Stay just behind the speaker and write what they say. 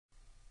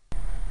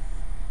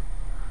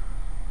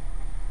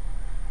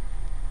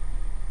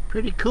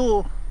Pretty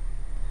cool.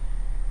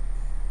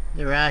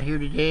 They're out here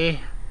today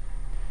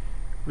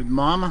with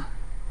Mama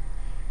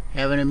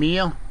having a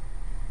meal.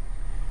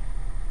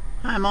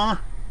 Hi,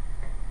 Mama.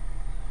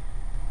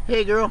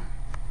 Hey, girl.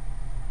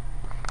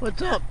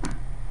 What's up?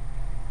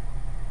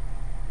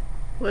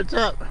 What's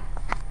up?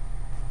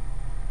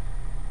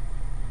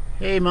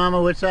 Hey,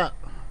 Mama, what's up?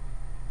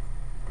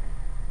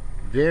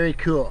 Very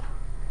cool.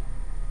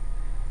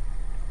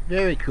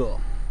 Very cool.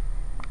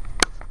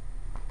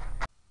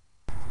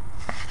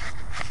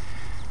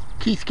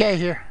 Keith K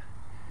here.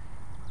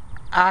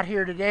 Out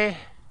here today,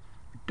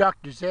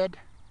 Dr. Zed,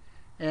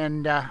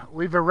 and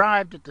we've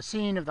arrived at the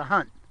scene of the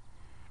hunt.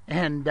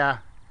 And I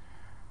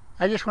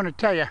just want to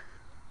tell you,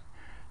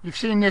 you've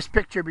seen this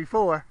picture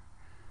before,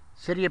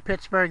 city of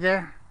Pittsburgh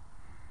there.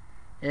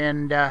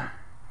 And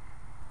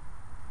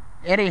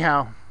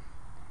anyhow,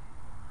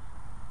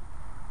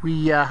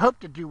 we hope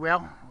to do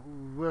well.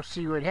 We'll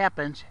see what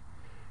happens.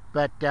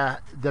 But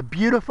the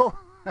beautiful,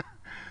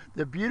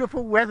 the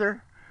beautiful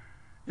weather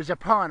is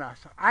upon us.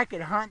 I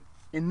could hunt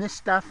in this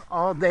stuff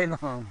all day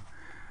long.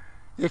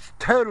 It's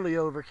totally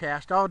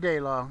overcast all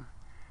day long.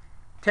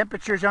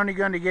 Temperature's only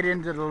going to get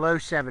into the low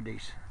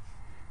 70s.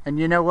 And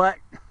you know what?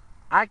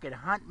 I could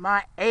hunt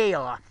my A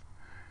off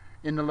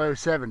in the low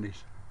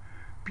 70s.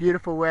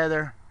 Beautiful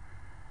weather.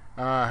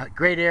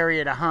 Great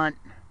area to hunt.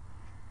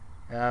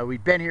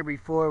 We've been here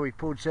before. We've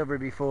pulled silver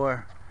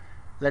before.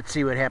 Let's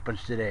see what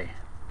happens today.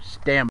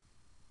 Stand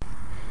by.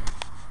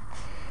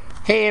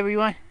 Hey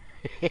everyone.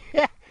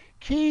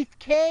 Keith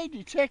K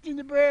detecting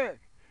the bird.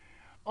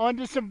 On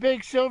to some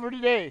big silver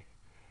today.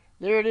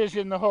 There it is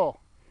in the hole.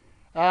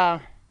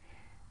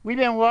 We've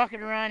been walking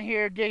around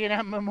here digging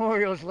up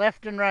memorials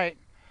left and right.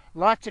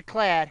 Lots of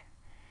clad.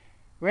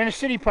 We're in a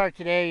city park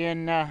today,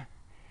 and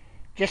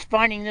just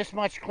finding this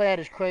much clad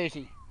is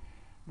crazy.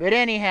 But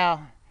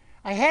anyhow,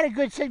 I had a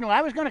good signal.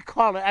 I was going to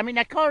call it. I mean,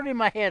 I called it in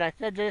my head. I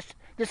said this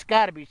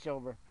got to be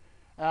silver.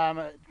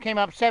 It came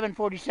up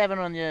 747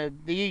 on the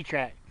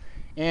E-track.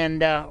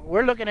 And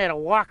we're looking at a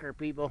WALKR,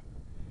 people.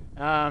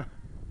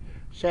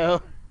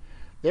 So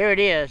there it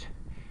is.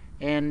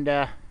 And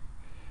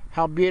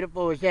how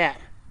beautiful is that?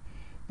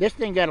 This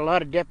thing got a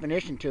lot of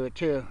definition to it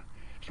too.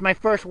 It's my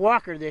first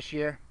WALKR this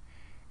year,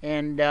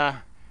 and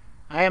I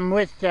am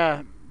with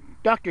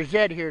Dr.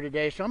 Zed here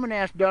today. So I'm going to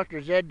ask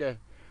Dr. Zed to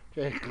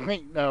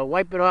clean,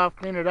 wipe it off,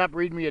 clean it up,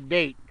 read me a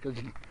date, because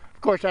of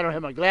course I don't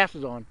have my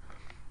glasses on,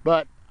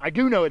 but I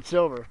do know it's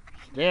silver.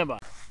 Stand by.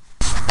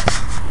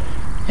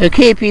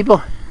 Okay,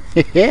 people.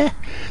 Yeah,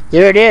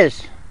 there it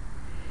is.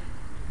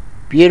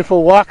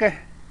 Beautiful WALKR.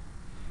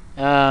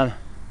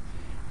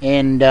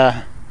 And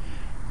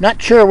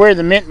not sure where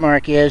the mint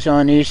mark is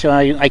on these, so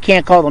I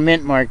can't call the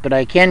mint mark, but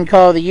I can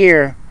call the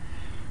year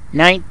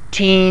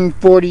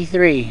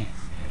 1943.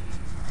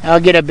 I'll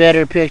get a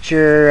better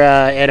picture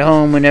at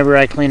home whenever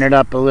I clean it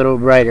up a little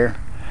brighter.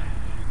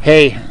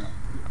 Hey,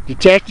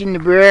 detecting the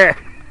bird.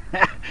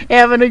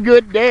 Having a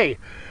good day.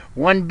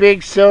 One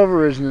big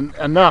silver is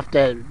enough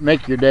to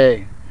make your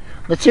day.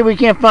 Let's see if we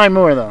can't find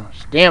more though.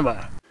 Stand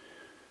by.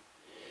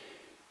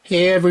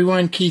 Hey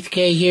everyone, Keith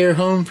K here,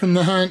 home from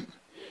the hunt.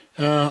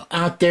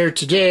 Out there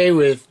today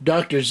with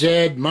Dr.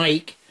 Zed,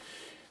 Mike.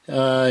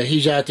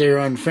 He's out there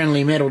on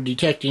friendly metal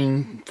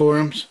detecting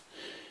forums.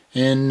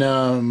 And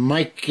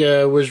Mike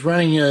was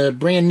running a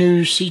brand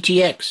new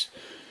CTX,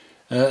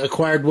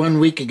 acquired 1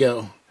 week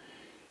ago.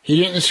 He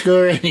didn't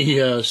score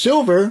any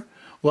silver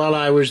while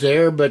I was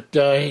there, but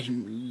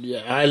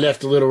I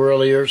left a little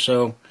earlier,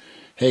 so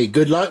hey,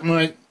 good luck,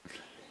 Mike.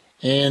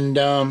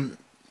 And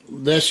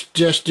let's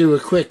just do a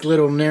quick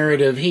little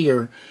narrative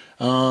here.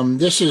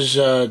 This is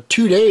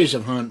 2 days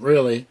of hunt,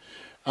 really.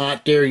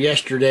 Out there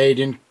yesterday,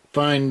 didn't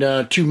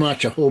find too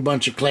much, a whole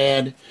bunch of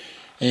clad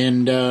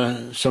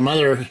and some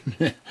other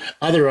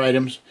other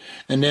items.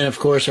 And then, of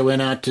course, I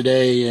went out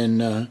today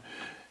and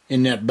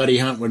in that buddy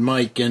hunt with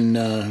Mike,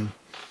 and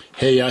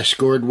hey, I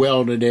scored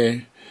well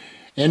today.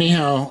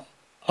 Anyhow,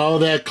 all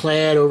that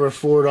clad over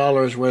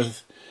 $4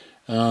 worth.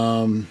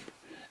 I'm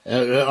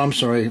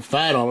sorry,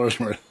 $5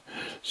 worth.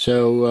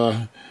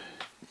 So,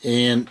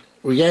 and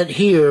we got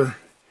here.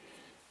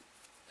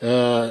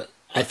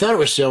 I thought it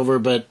was silver,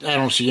 but I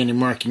don't see any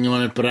marking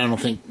on it. But I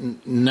don't think,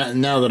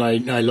 now that I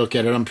look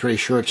at it, I'm pretty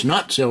sure it's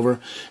not silver.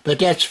 But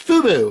that's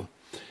FUBU,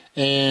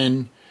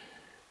 and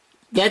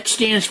that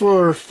stands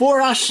for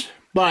us,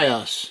 by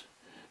us.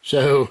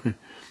 So,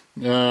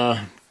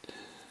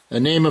 a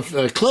name of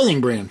a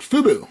clothing brand,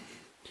 FUBU.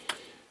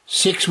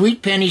 6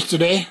 wheat pennies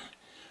today.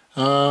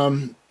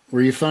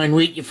 Where you find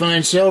wheat, you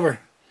find silver.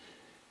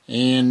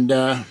 And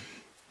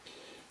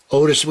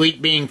oldest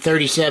wheat being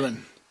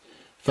 37.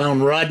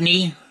 Found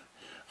Rodney.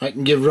 I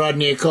can give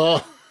Rodney a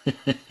call.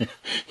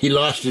 He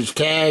lost his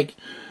tag.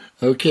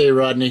 Okay,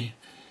 Rodney.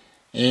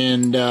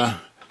 And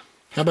how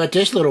about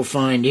this little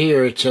find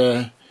here? It's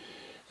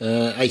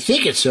I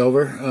think it's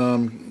silver.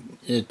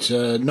 It's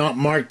not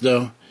marked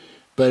though,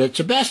 but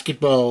it's a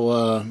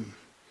basketball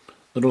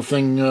little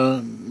thing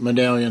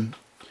medallion.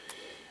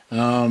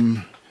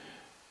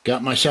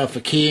 Got myself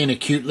a key and a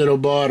cute little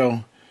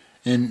bottle.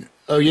 And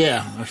Oh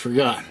yeah, I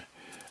forgot.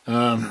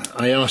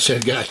 I also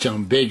got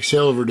some big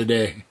silver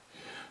today.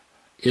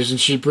 Isn't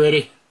she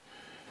pretty?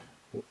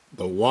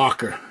 The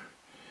WALKR.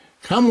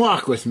 Come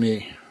walk with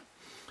me.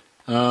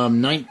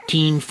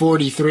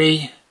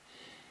 1943,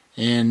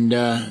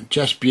 and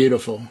just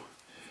beautiful.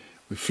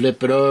 We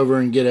flip it over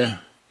and get a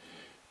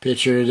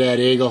picture of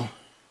that eagle,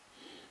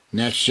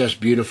 and that's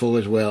just beautiful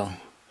as well.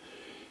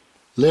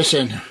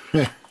 Listen,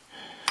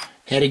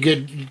 had a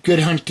good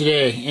hunt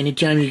today.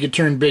 Anytime you can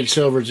turn big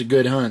silver, it's a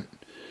good hunt.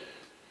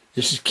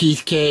 This is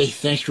Keith K.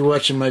 Thanks for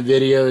watching my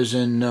videos,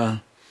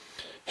 and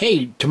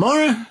hey,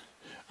 tomorrow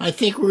I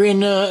think we're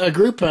in a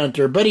group hunt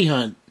or a buddy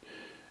hunt.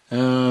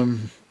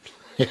 Tune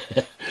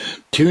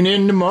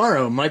in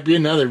tomorrow. Might be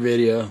another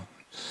video.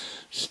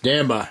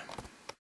 Stand by.